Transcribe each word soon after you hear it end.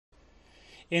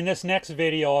In this next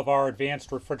video of our advanced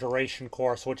refrigeration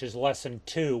course, which is lesson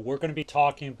 2, we're going to be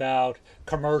talking about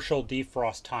commercial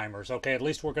defrost timers. Okay, at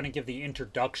least we're going to give the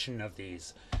introduction of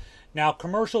these. Now,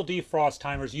 commercial defrost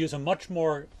timers use a much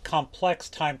more complex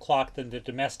time clock than the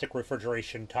domestic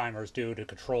refrigeration timers do to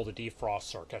control the defrost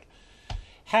circuit.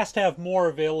 Has to have more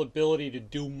availability to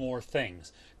do more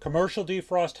things. Commercial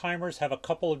defrost timers have a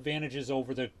couple advantages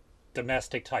over the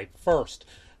domestic type. First,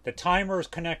 the timer is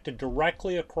connected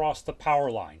directly across the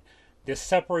power line. This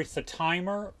separates the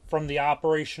timer from the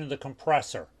operation of the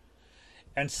compressor.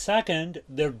 And second,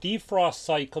 the defrost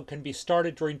cycle can be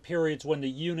started during periods when the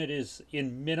unit is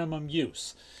in minimum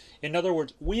use. In other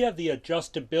words, we have the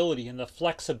adjustability and the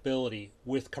flexibility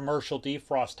with commercial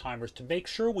defrost timers to make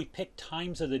sure we pick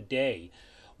times of the day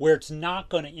where it's not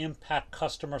going to impact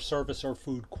customer service or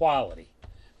food quality.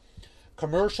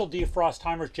 Commercial defrost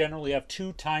timers generally have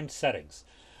two time settings.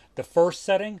 The first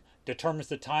setting determines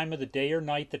the time of the day or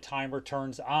night the timer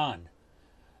turns on.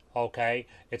 Okay,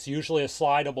 it's usually a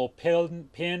slidable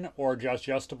pin or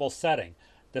adjustable setting.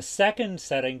 The second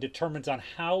setting determines on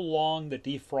how long the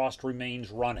defrost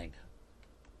remains running.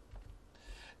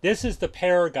 This is the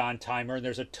Paragon timer, and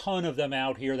there's a ton of them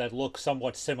out here that look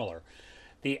somewhat similar.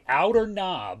 The outer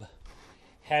knob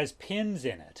has pins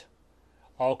in it,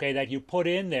 okay, that you put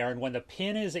in there, and when the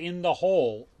pin is in the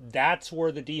hole, that's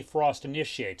where the defrost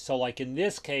initiates. So like in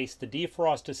this case, the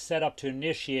defrost is set up to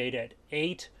initiate at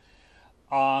 8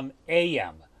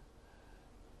 a.m.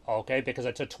 okay, because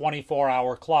it's a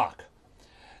 24-hour clock.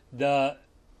 The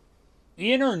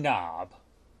inner knob,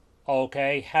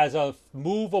 okay, has a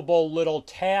movable little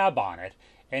tab on it,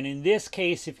 and in this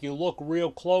case, if you look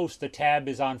real close, the tab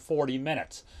is on 40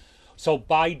 minutes. So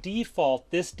by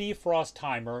default, this defrost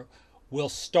timer will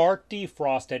start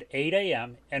defrost at 8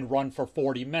 a.m. and run for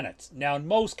 40 minutes. Now, in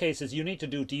most cases, you need to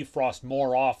do defrost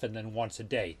more often than once a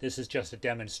day. This is just a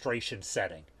demonstration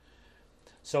setting.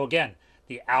 So again,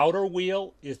 the outer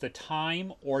wheel is the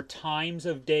time or times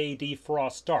of day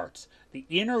defrost starts. The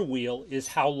inner wheel is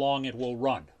how long it will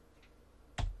run.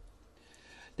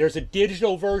 There's a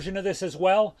digital version of this as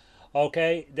well,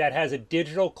 okay, that has a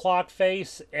digital clock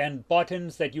face and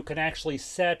buttons that you can actually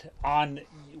set on.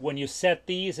 When you set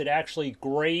these, it actually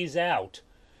grays out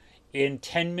in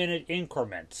 10-minute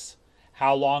increments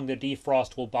how long the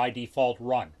defrost will by default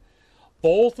run.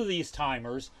 Both of these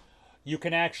timers you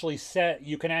can actually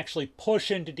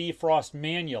push into defrost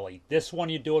manually. This one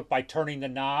you do it by turning the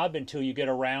knob until you get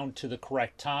around to the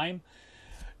correct time.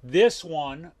 This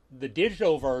one, the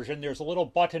digital version, there's a little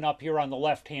button up here on the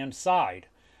left-hand side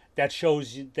that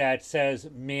shows you, that says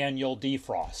manual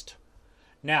defrost.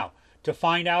 Now, to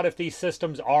find out if these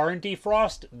systems are in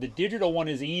defrost, the digital one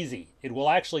is easy. It will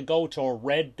actually go to a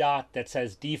red dot that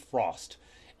says defrost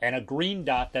and a green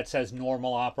dot that says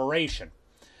normal operation.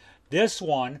 This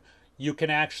one, you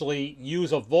can actually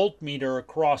use a voltmeter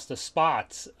across the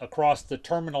spots, across the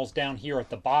terminals down here at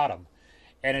the bottom,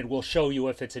 and it will show you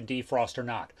if it's in defrost or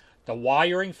not. The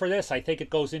wiring for this, I think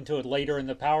it goes into it later in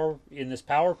this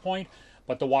PowerPoint,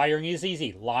 but the wiring is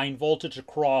easy. Line voltage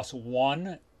across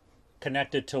 1,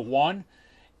 connected to 1,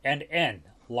 and N,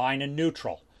 line and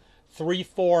neutral. 3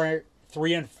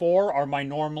 and 4 are my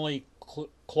normally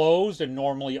closed and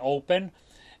normally open,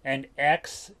 and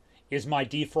X is my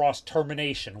defrost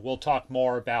termination. We'll talk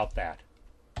more about that.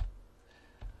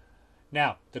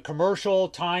 Now, the commercial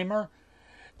timer,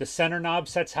 the center knob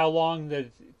sets how long the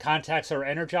contacts are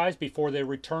energized before they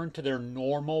return to their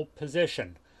normal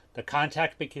position. The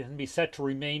contact can be set to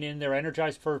remain in their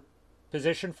energized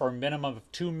position for a minimum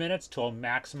of 2 minutes to a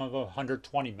maximum of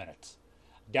 120 minutes.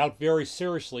 I doubt very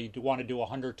seriously you want to do a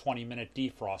 120-minute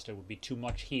defrost. It would be too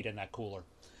much heat in that cooler.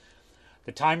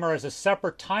 The timer has a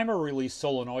separate timer release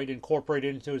solenoid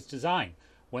incorporated into its design.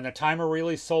 When the timer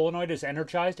release solenoid is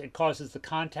energized, it causes the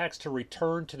contacts to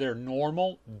return to their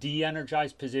normal,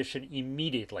 de-energized position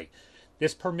immediately.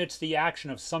 This permits the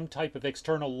action of some type of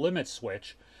external limit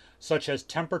switch, such as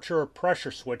temperature or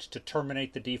pressure switch, to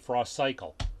terminate the defrost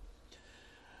cycle.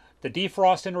 The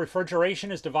defrost in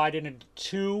refrigeration is divided into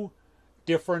two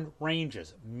different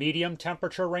ranges: medium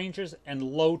temperature ranges and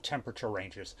low temperature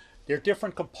ranges. There are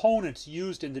different components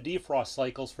used in the defrost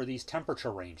cycles for these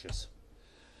temperature ranges.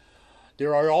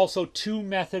 There are also two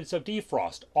methods of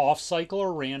defrost: off-cycle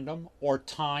or random, or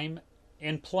time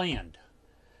and planned.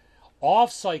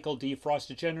 Off-cycle defrost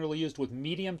is generally used with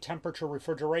medium temperature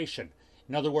refrigeration.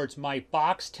 In other words, my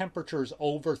box temperature is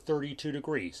over 32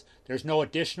 degrees. There's no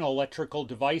additional electrical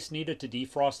device needed to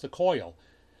defrost the coil.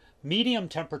 Medium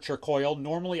temperature coil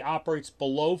normally operates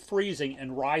below freezing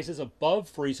and rises above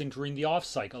freezing during the off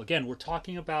cycle. Again, we're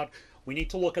talking about we need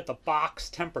to look at the box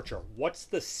temperature. What's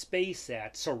the space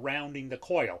at surrounding the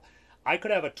coil? I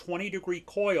could have a 20-degree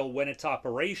coil when it's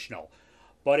operational,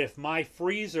 but if my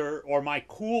freezer or my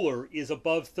cooler is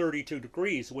above 32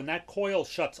 degrees, when that coil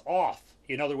shuts off,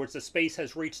 in other words, the space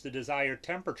has reached the desired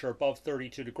temperature above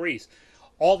 32 degrees,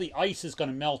 all the ice is going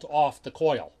to melt off the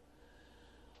coil.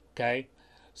 Okay?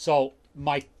 So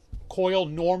my coil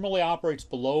normally operates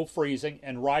below freezing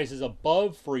and rises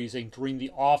above freezing during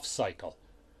the off cycle.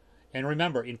 And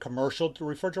remember, in commercial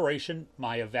refrigeration,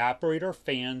 my evaporator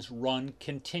fans run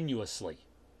continuously,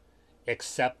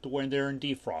 except when they're in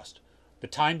defrost. The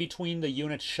time between the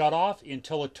units shut off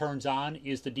until it turns on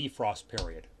is the defrost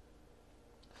period.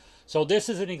 So this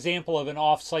is an example of an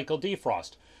off-cycle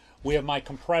defrost. We have my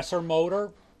compressor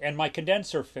motor and my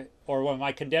condenser,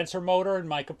 my condenser motor and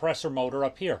my compressor motor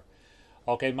up here.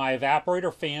 Okay, my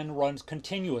evaporator fan runs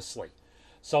continuously.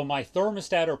 So my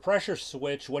thermostat or pressure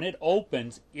switch, when it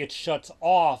opens, it shuts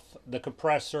off the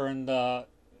compressor and the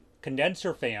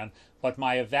condenser fan, but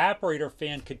my evaporator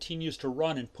fan continues to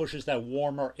run and pushes that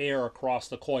warmer air across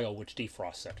the coil, which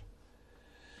defrosts it.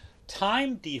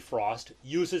 Time defrost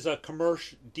uses a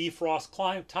commercial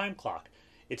defrost time clock.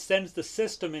 It sends the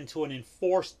system into an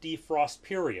enforced defrost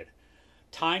period.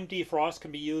 Time defrost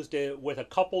can be used with a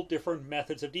couple different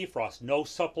methods of defrost. No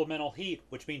supplemental heat,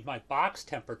 which means my box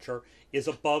temperature is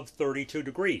above 32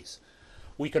 degrees.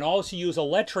 We can also use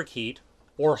electric heat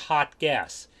or hot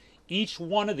gas. Each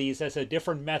one of these has a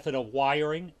different method of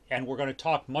wiring, and we're going to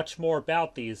talk much more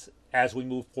about these as we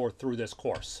move forward through this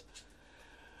course.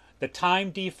 The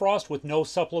time defrost with no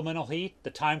supplemental heat,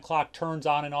 the time clock turns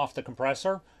on and off the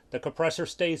compressor. The compressor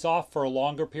stays off for a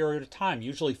longer period of time,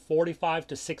 usually 45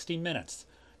 to 60 minutes.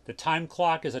 The time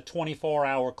clock is a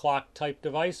 24-hour clock type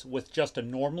device with just a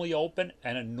normally open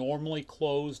and a normally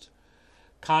closed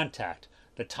contact.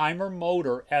 The timer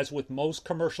motor, as with most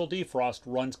commercial defrost,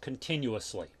 runs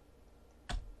continuously.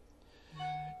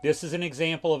 This is an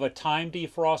example of a time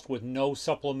defrost with no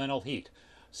supplemental heat.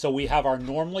 So we have our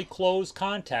normally closed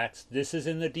contacts. This is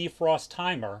in the defrost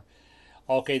timer.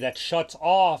 Okay, that shuts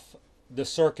off the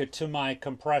circuit to my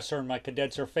compressor and my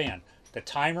condenser fan. The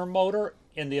timer motor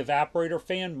and the evaporator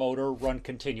fan motor run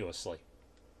continuously.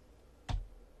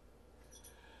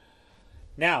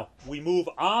 Now, we move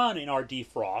on in our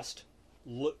defrost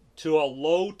to a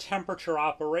low temperature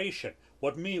operation.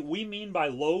 What we mean by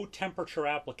low temperature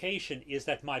application is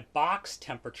that my box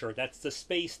temperature, that's the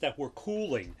space that we're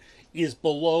cooling, is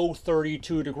below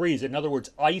 32 degrees. In other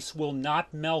words, ice will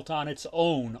not melt on its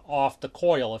own off the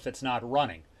coil if it's not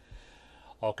running.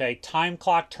 Okay, time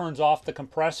clock turns off the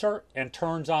compressor and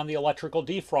turns on the electrical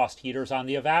defrost heaters on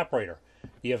the evaporator.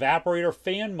 The evaporator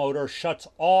fan motor shuts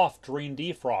off during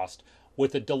defrost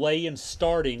with a delay in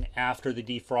starting after the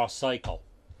defrost cycle.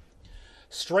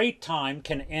 Straight time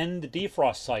can end the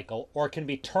defrost cycle or can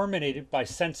be terminated by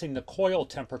sensing the coil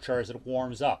temperature as it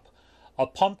warms up. A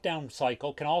pump down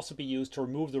cycle can also be used to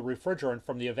remove the refrigerant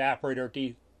from the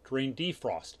evaporator during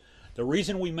defrost. The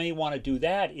reason we may want to do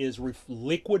that is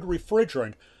liquid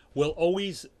refrigerant will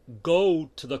always go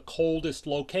to the coldest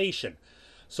location.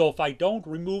 So if I don't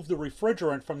remove the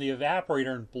refrigerant from the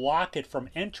evaporator and block it from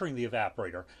entering the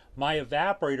evaporator, my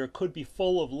evaporator could be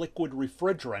full of liquid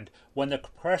refrigerant when the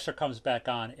compressor comes back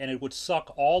on, and it would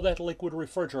suck all that liquid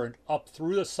refrigerant up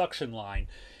through the suction line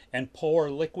and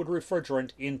pour liquid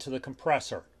refrigerant into the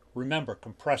compressor. Remember,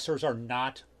 compressors are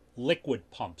not liquid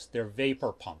pumps, they're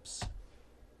vapor pumps.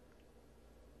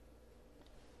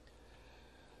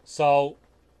 So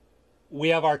we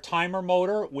have our timer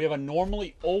motor. We have a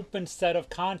normally open set of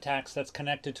contacts that's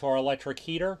connected to our electric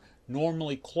heater.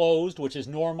 Normally closed, which is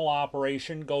normal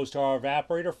operation, goes to our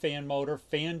evaporator fan motor,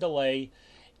 fan delay,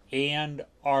 and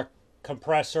our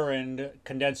compressor and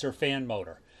condenser fan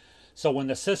motor. So when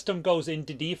the system goes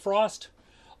into defrost,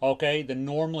 okay, the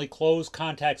normally closed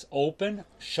contacts open,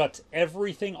 shuts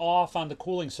everything off on the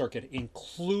cooling circuit,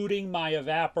 including my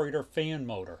evaporator fan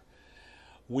motor.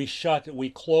 We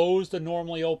close the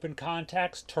normally open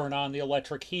contacts, turn on the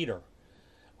electric heater.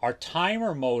 Our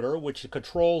timer motor, which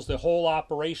controls the whole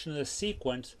operation of the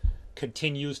sequence,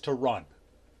 continues to run.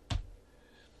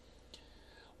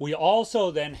 We also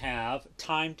then have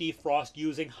time defrost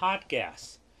using hot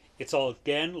gas. It's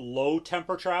again low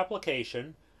temperature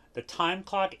application. The time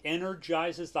clock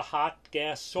energizes the hot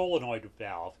gas solenoid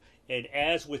valve, and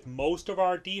as with most of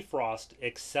our defrost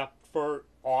except for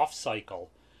off cycle,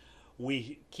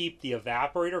 we keep the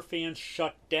evaporator fan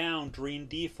shut down during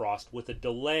defrost with a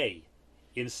delay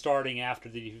in starting after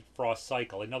the defrost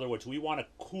cycle. In other words, we want to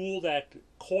cool that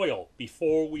coil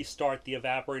before we start the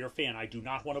evaporator fan. I do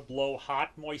not want to blow hot,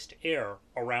 moist air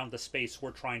around the space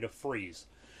we're trying to freeze.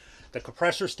 The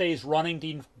compressor stays running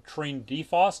during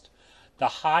defrost. The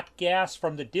hot gas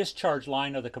from the discharge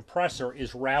line of the compressor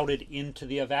is routed into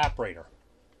the evaporator.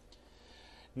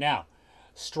 Now,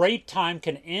 straight time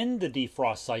can end the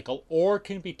defrost cycle or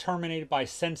can be terminated by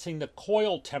sensing the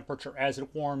coil temperature as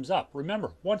it warms up.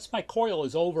 Remember, once my coil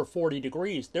is over 40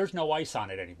 degrees, there's no ice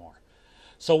on it anymore.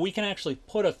 So we can actually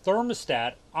put a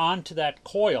thermostat onto that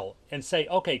coil and say,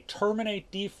 okay,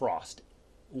 terminate defrost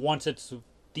once it's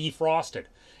defrosted.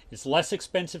 It's less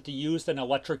expensive to use than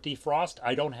electric defrost.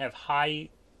 I don't have high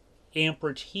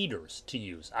amperage heaters to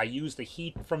use. I use the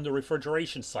heat from the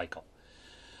refrigeration cycle.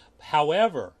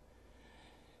 However,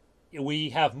 we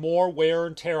have more wear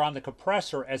and tear on the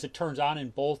compressor as it turns on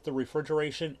in both the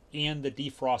refrigeration and the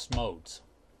defrost modes.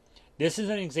 This is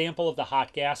an example of the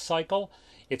hot gas cycle.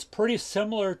 It's pretty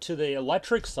similar to the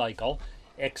electric cycle,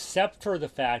 except for the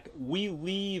fact we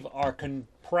leave our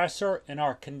compressor and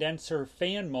our condenser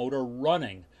fan motor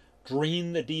running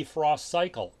during the defrost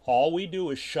cycle. All we do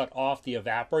is shut off the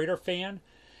evaporator fan,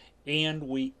 and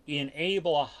we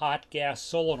enable a hot gas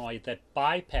solenoid that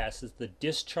bypasses the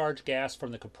discharge gas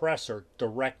from the compressor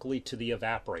directly to the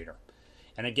evaporator.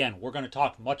 And again, we're going to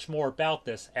talk much more about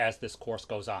this as this course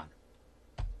goes on.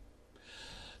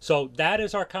 So that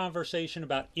is our conversation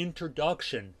about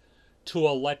introduction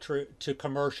to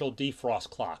commercial defrost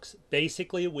clocks.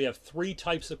 Basically, we have three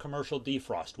types of commercial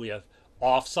defrost. We have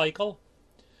off cycle,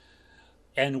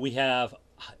 and we have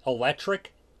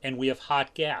electric, and we have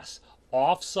hot gas.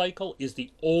 Off cycle is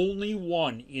the only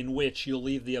one in which you'll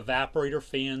leave the evaporator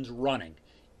fans running.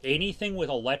 Anything with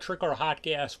electric or hot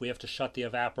gas, we have to shut the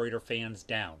evaporator fans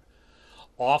down.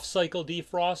 Off cycle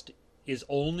defrost is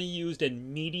only used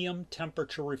in medium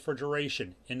temperature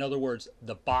refrigeration. In other words,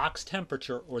 the box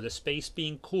temperature or the space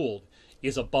being cooled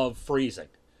is above freezing.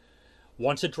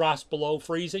 Once it drops below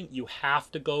freezing, you have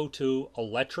to go to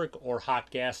electric or hot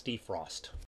gas defrost.